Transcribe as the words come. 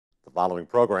The following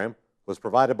program was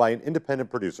provided by an independent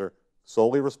producer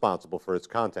solely responsible for its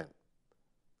content.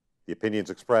 The opinions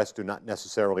expressed do not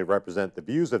necessarily represent the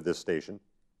views of this station,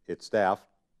 its staff,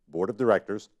 board of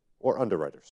directors, or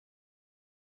underwriters.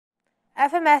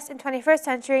 FMS in 21st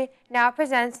Century now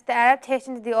presents the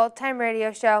adaptation to the old-time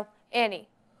radio show, Annie.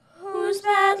 Who's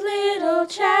that little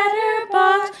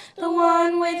chatterbox, the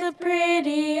one with the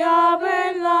pretty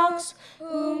auburn locks?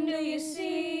 Whom do you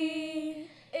see?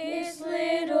 It's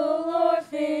little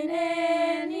Orphan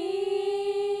Annie.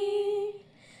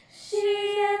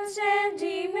 She and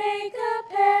Sandy make a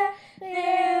pair, they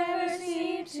never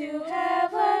seem to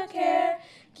have a care.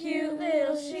 Cute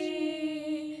little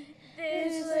she,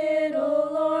 this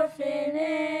little Orphan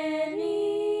Annie.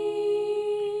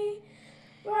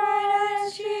 Bright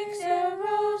eyes, cheeks, and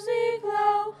rosy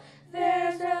glow,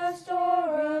 there's a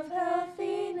store of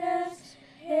healthiness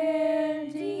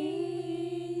handy.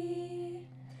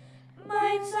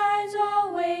 Mite size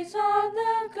always on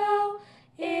the go,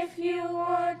 if you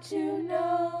want to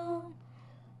know.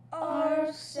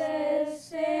 Arf says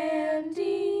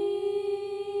Sandy.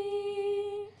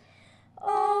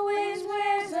 Always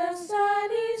wears a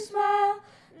sunny smile,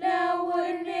 now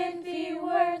wouldn't it be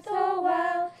worth a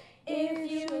while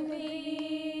if you could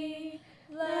be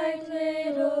like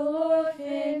little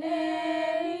Orphan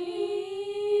Annie?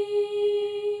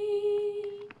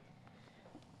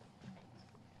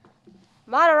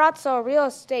 Matarazzo Real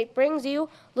Estate brings you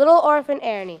Little Orphan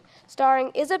Annie,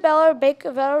 starring Isabella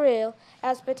Baker-Villarreal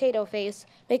as Potato Face,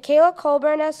 Michaela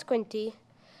Colburn as Squinty,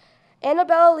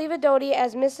 Annabella Livadotti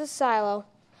as Mrs. Silo,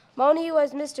 Moniu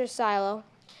as Mr. Silo,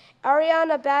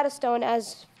 Ariana Battistone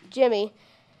as Jimmy,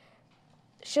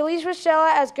 Shalise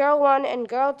Rochella as Girl 1 and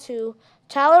Girl 2,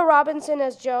 Tyler Robinson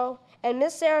as Joe, and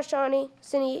Miss Sarah Shawnee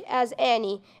as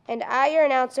Annie, and I, your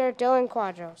announcer, Dylan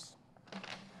Quadros.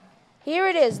 Here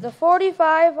it is, the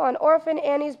 45 on Orphan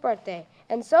Annie's birthday,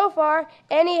 and so far,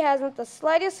 Annie hasn't the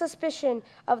slightest suspicion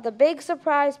of the big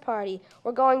surprise party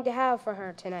we're going to have for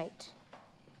her tonight.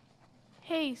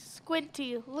 Hey,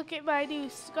 Squinty, look at my new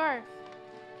scarf.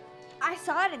 I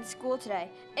saw it in school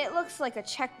today. It looks like a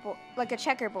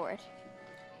checkerboard.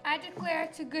 I declare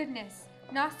to goodness,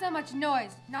 not so much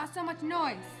noise, not so much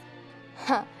noise.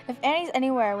 Huh. If Annie's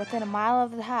anywhere within a mile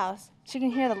of the house, she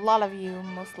can hear the lot of you,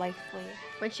 most likely.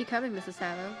 When's she coming, Mrs.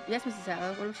 Sallow? Yes, Mrs.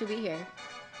 Sallow. When will she be here?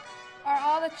 Are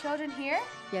all the children here?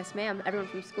 Yes, ma'am. Everyone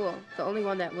from school. The only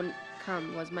one that wouldn't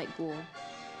come was Mike Gould.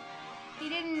 He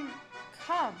didn't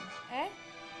come, eh?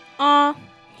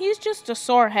 He's just a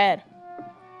sore head.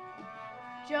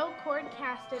 Joe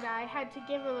Corncast and I had to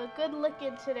give him a good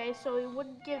licking today so he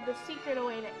wouldn't give the secret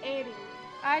away to Annie.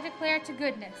 I declare to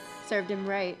goodness. Served him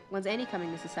right. When's Annie coming,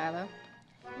 Mrs. Sallow?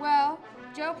 Well,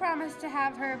 Joe promised to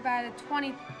have her by the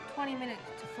 20 minutes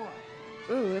to 4.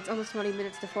 Ooh, it's almost 20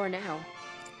 minutes to 4 now.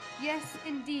 Yes,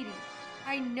 indeedy.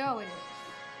 I know it is.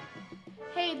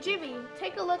 Hey, Jimmy,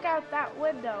 take a look out that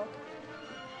window.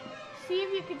 See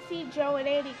if you can see Joe and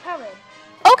Annie coming.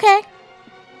 Okay.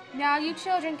 Now you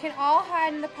children can all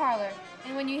hide in the parlor,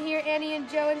 and when you hear Annie and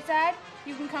Joe inside,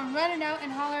 you can come running out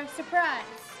and holler, surprise.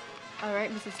 All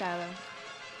right, Mrs. Sallow.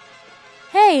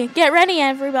 Hey, get ready,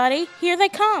 everybody. Here they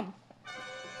come.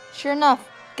 Sure enough.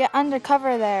 Get under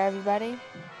cover there, everybody.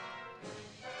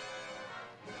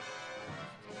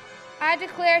 I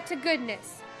declare to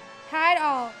goodness. Hide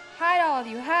all of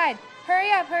you, hide.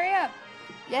 Hurry up, hurry up.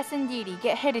 Yes, indeedy.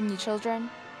 Get hidden, you children.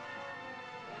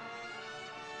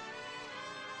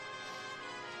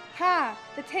 Ha,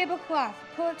 the tablecloth,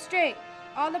 pull it straight.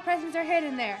 All the presents are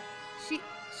hidden there.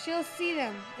 She'll see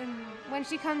them when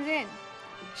she comes in.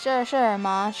 Sure,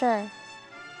 Ma, sure.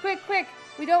 Quick,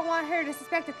 we don't want her to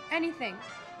suspect anything.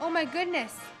 Oh my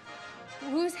goodness.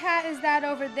 Whose hat is that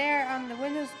over there on the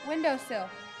windowsill?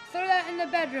 Throw that in the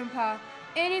bedroom, Pa.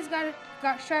 Annie's got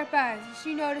sharp eyes.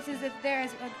 She notices if there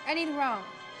is anything wrong.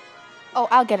 Oh,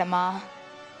 I'll get it, Ma.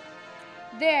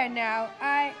 There now,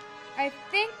 I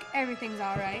think everything's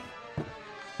all right.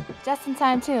 Just in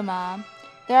time, too, Mom.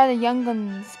 There are the young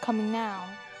guns coming now.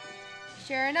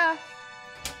 Sure enough.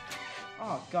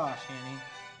 Oh, gosh, Annie.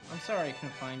 I'm sorry I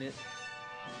couldn't find it.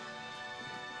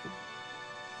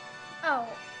 Oh,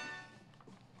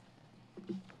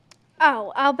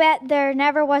 I'll bet there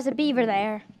never was a beaver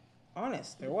there.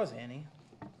 Honest, there was, Annie.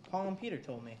 Paul and Peter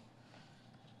told me.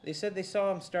 They said they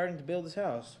saw him starting to build his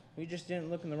house. We just didn't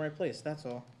look in the right place, that's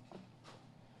all.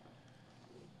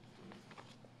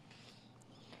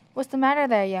 What's the matter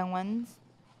there, young ones?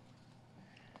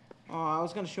 Oh, I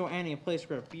was going to show Annie a place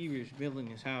where a beaver is building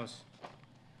his house.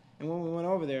 And when we went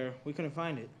over there, we couldn't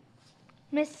find it.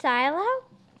 Miss Silo?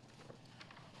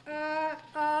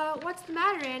 What's the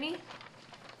matter, Annie?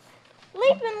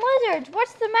 Leaping lizards,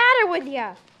 what's the matter with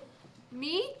you?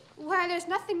 Me? Why, there's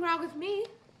nothing wrong with me.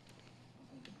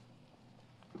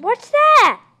 What's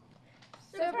that?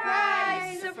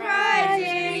 Surprise, surprise,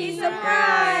 Annie,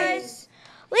 surprise.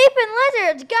 Leaping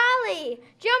lizards, golly,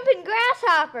 jumping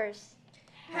grasshoppers.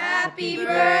 Happy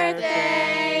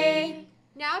birthday.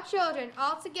 Now, children,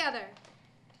 all together.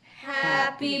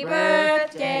 Happy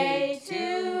birthday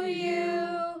to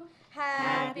you.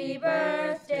 Happy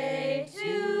birthday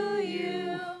to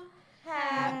you.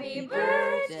 Happy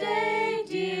birthday,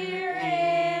 dear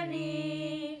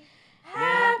Annie.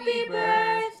 Happy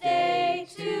birthday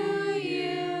to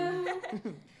you.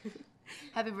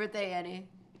 Happy birthday, Annie.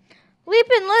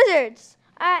 Leaping lizards.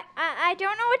 I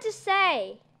don't know what to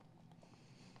say.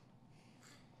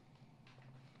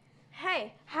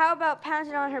 Hey, how about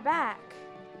pounding on her back?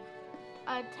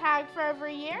 A tag for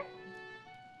every year?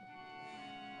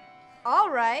 All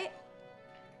right.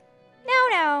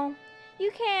 No.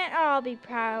 You can't all be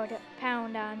proud to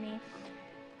pound on me.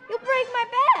 You'll break my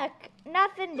back.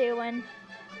 Nothing doing.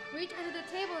 Reach under the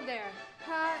table there,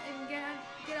 Pa, and get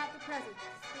out the presents.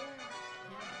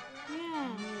 Yeah.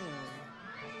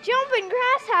 Jumping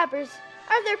grasshoppers.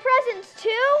 Are there presents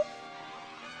too?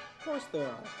 Of course there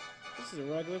are. This is a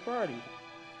regular party.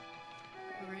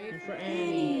 Hooray For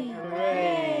Annie.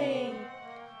 Hooray.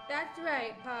 That's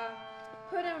right, Pa.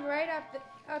 Put them right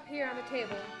up here on the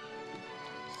table.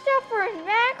 Stuffer and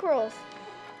mackerels.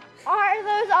 Are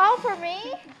those all for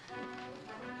me?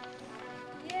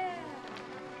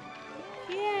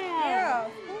 Yeah,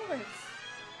 of course.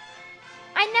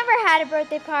 I never had a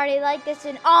birthday party like this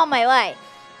in all my life.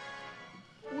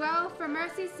 Well, for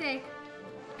mercy's sake,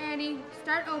 Annie,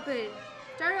 start opening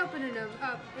them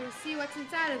up and see what's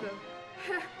inside of them.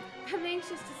 I'm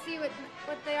anxious to see what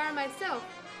they are myself.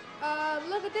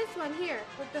 Look at this one here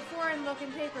with the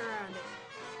foreign-looking paper around it.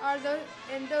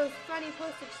 Those funny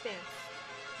postage stamps.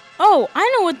 Oh, I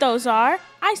know what those are.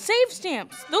 I save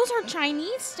stamps. Those are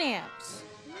Chinese stamps.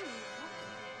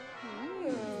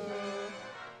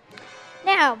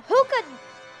 Now, who could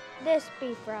this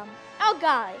be from? Oh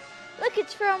golly, look,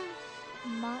 it's from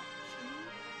Machi.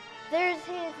 There's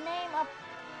his name up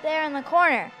there in the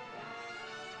corner.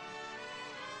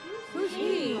 Who's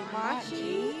he?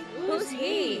 Machi? Who's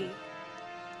he?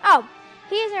 Oh,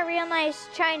 he's a real nice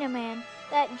Chinaman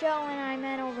that Joe and I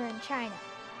met over in China.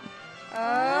 Oh.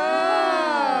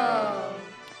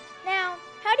 Now,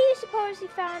 how do you suppose he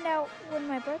found out when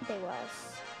my birthday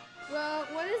was? Well,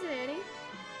 what is it, Annie?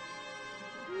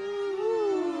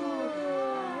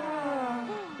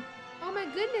 Oh my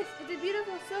goodness, it's a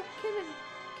beautiful silk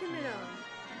kimono.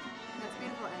 That's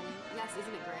beautiful, Annie. Yes,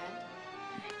 isn't it grand?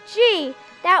 Gee,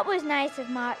 that was nice of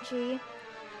Machi.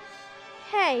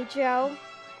 Hey, Joe,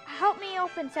 help me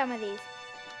open some of these.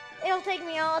 It'll take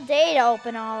me all day to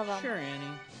open all of them. Sure,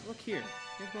 Annie. Look here.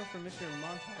 Here's one from Mr.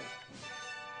 Montauk.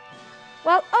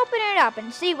 Well, open it up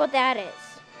and see what that is.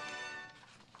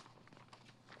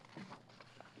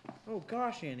 Oh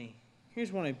gosh, Annie.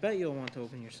 Here's one I bet you'll want to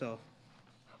open yourself.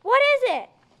 What is it?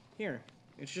 Here.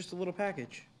 It's just a little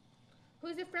package.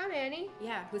 Who's it from, Annie?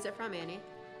 Yeah, who's it from, Annie?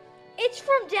 It's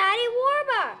from Daddy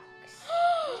Warbucks.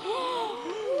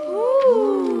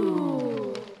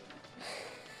 Ooh.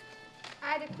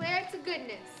 I declare it to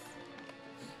goodness.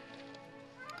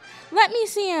 Let me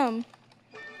see them.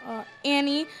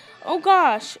 Annie, oh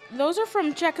gosh, those are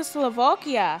from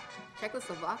Czechoslovakia.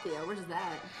 Czechoslovakia, where's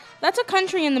that? That's a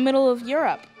country in the middle of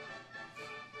Europe.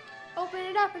 Open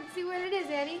it up and see what it is,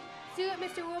 Annie. See what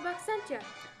Mr. Warbuck sent you.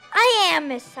 I am,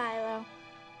 Miss Silo.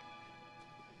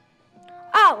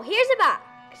 Oh, here's a box.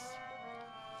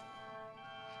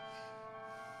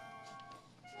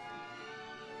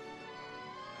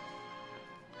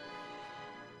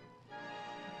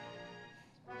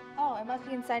 Oh, it must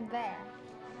be inside there.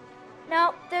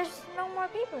 No, there's no more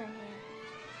paper in here.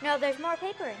 No, there's more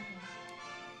paper in here.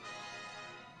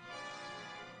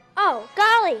 Oh,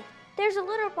 golly, there's a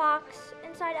little box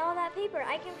inside all that paper.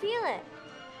 I can feel it.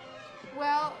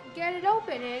 Well, get it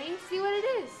open, Annie. See what it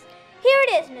is. Here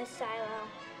it is, Miss Silo.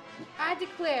 I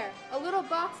declare, a little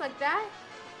box like that?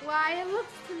 Why, it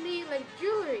looks to me like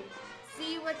jewelry.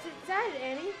 See what's inside it,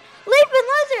 Annie. Leaping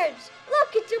lizards!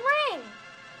 Look, it's a ring.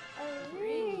 A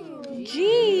ring.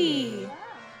 Gee.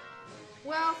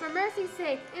 Well, for mercy's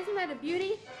sake, isn't that a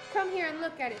beauty? Come here and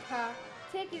look at it, Pa.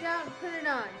 Take it out and put it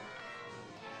on.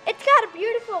 It's got a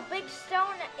beautiful big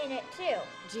stone in it, too.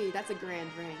 Gee, that's a grand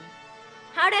ring.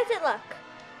 How does it look?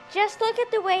 Just look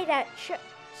at the way that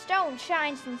stone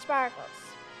shines and sparkles.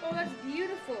 Oh, that's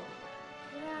beautiful.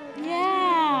 Yeah.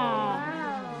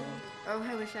 Wow. Oh,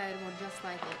 I wish I had one just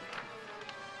like it.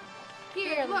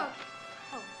 Here, look.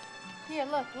 Here,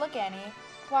 look, Annie.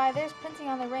 Why, there's printing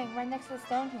on the ring right next to the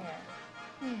stone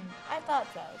here. I thought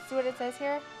so. See what it says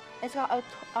here? It's got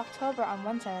October on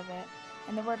one side of it,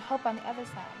 and the word hope on the other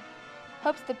side.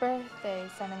 Hope's the birthday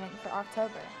sentiment for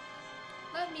October.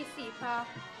 Let me see, Pa.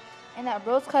 And that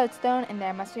rose-colored stone in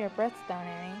there must be your birthstone,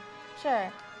 Annie.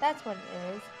 Sure, that's what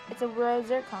it is. It's a rose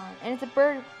zircon, and it's a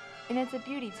bird, and it's a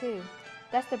beauty, too.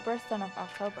 That's the birthstone of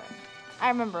October. I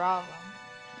remember all of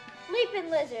them. Leaping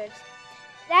lizards.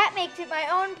 That makes it my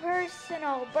own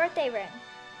personal birthday ring.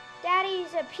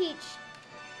 Daddy's a peach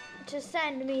to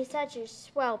send me such a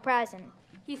swell present.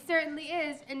 He certainly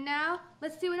is. And now,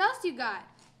 let's see what else you got.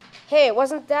 Hey,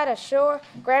 wasn't that a sure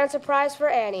grand surprise for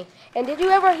Annie? And did you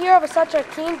ever hear of such a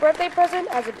keen birthday present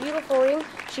as a beautiful ring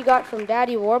she got from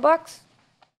Daddy Warbucks?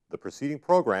 The preceding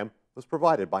program was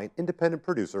provided by an independent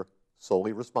producer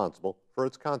solely responsible for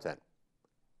its content.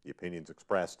 The opinions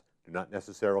expressed do not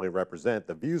necessarily represent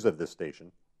the views of this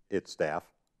station, its staff,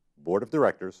 board of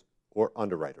directors, or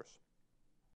underwriters.